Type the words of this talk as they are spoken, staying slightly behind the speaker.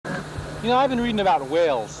You know, I've been reading about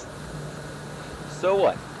whales. So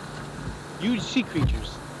what? Huge sea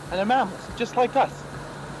creatures. And they're mammals, just like us.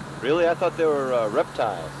 Really? I thought they were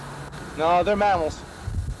reptiles. No, they're mammals.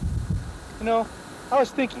 You know, I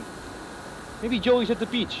was thinking, maybe Joey's at the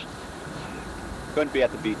beach. Couldn't be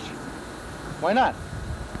at the beach. Why not?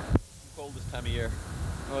 Cold this time of year.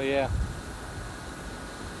 Oh, yeah.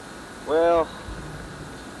 Well,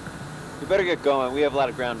 we better get going. We have a lot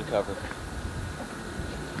of ground to cover.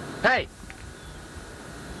 Hey!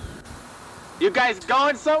 You guys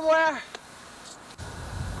going somewhere?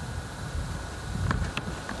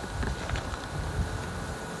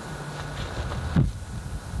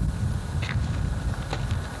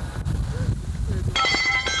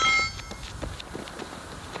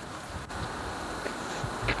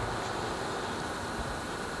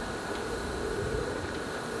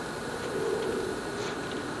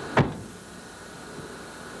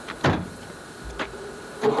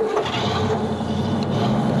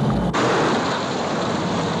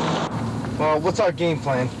 Well, what's our game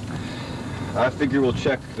plan? I figure we'll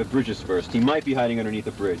check the bridges first. He might be hiding underneath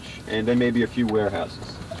a bridge, and then maybe a few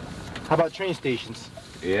warehouses. How about train stations?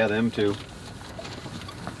 Yeah, them too.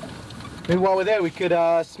 Maybe while we're there, we could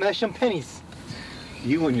smash some pennies.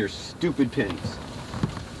 You and your stupid pennies.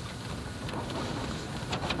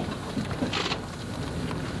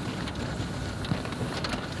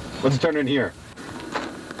 Let's turn in here.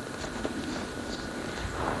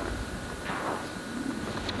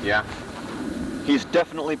 Yeah. He's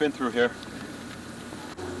definitely been through here.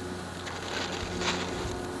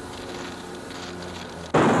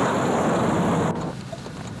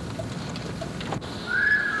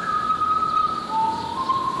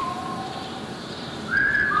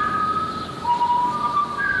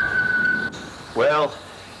 Well,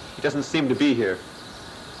 he doesn't seem to be here.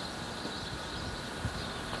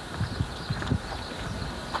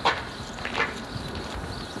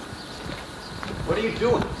 What are you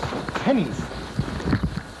doing? Pennies.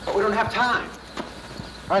 But we don't have time.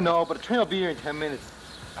 I know, but the train will be here in 10 minutes.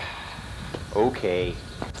 Okay.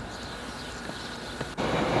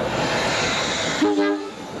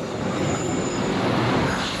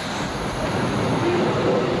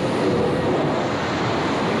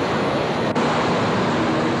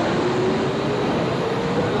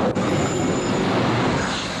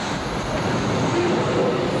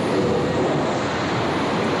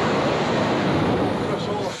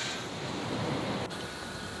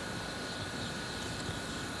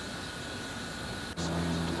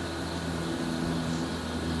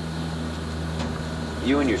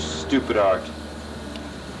 You and your stupid art.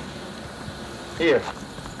 Here.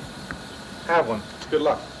 Have one. Good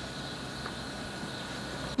luck.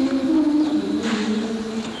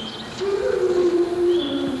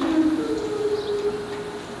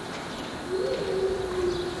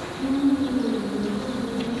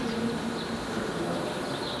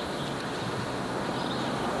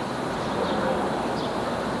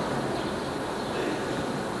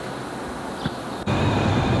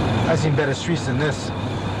 I've seen better streets than this.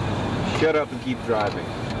 Shut up and keep driving.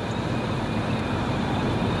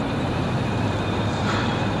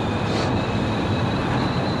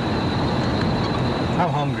 I'm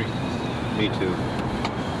hungry. Me too.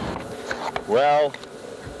 Well,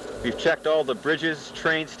 we've checked all the bridges,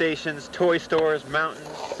 train stations, toy stores, mountains,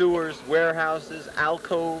 sewers, warehouses,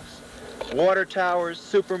 alcoves, water towers,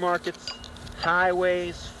 supermarkets,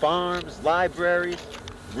 highways, farms, libraries,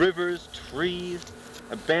 rivers, trees,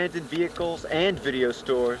 abandoned vehicles, and video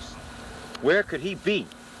stores. Where could he be?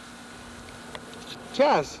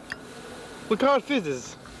 Chaz, look how it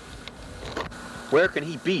fizzes. Where can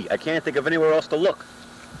he be? I can't think of anywhere else to look.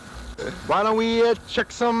 Why don't we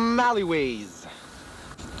check some alleyways?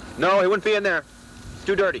 No, he wouldn't be in there. It's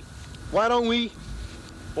too dirty. Why don't we?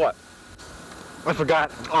 What? I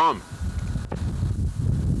forgot.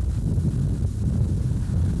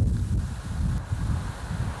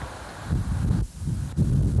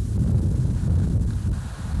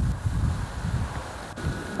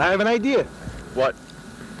 I have an idea. What?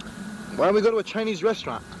 Why don't we go to a Chinese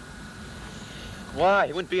restaurant? Why?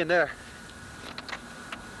 He wouldn't be in there.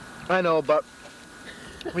 I know, but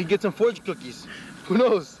we get some fortune cookies. Who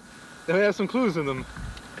knows? They may have some clues in them.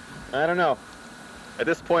 I don't know. At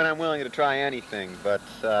this point, I'm willing to try anything, but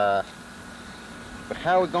how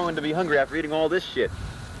are we going to be hungry after eating all this shit?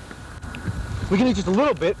 We can eat just a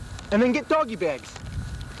little bit and then get doggy bags.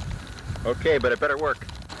 Okay, but it better work.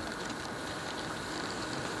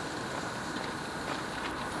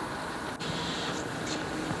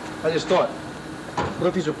 I just thought, what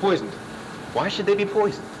if these are poisoned? Why should they be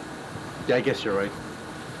poisoned? Yeah, I guess you're right.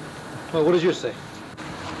 Well, what does yours say?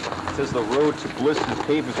 It says the road to bliss is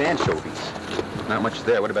paved with anchovies. Not much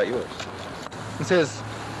there. What about yours? It says,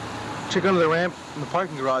 check under the ramp in the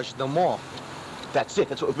parking garage, the mall. That's it.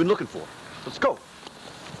 That's what we've been looking for. Let's go.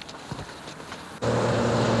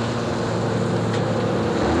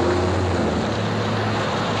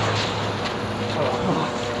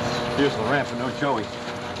 Here's the ramp, but no Joey.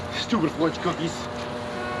 Stupid forge cookies.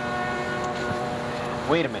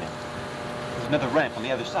 Wait a minute. There's another ramp on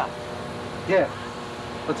the other side. Yeah,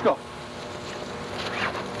 let's go.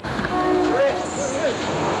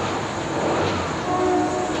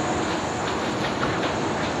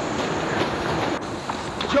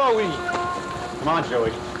 Joey! Come on,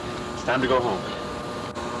 Joey. It's time to go home.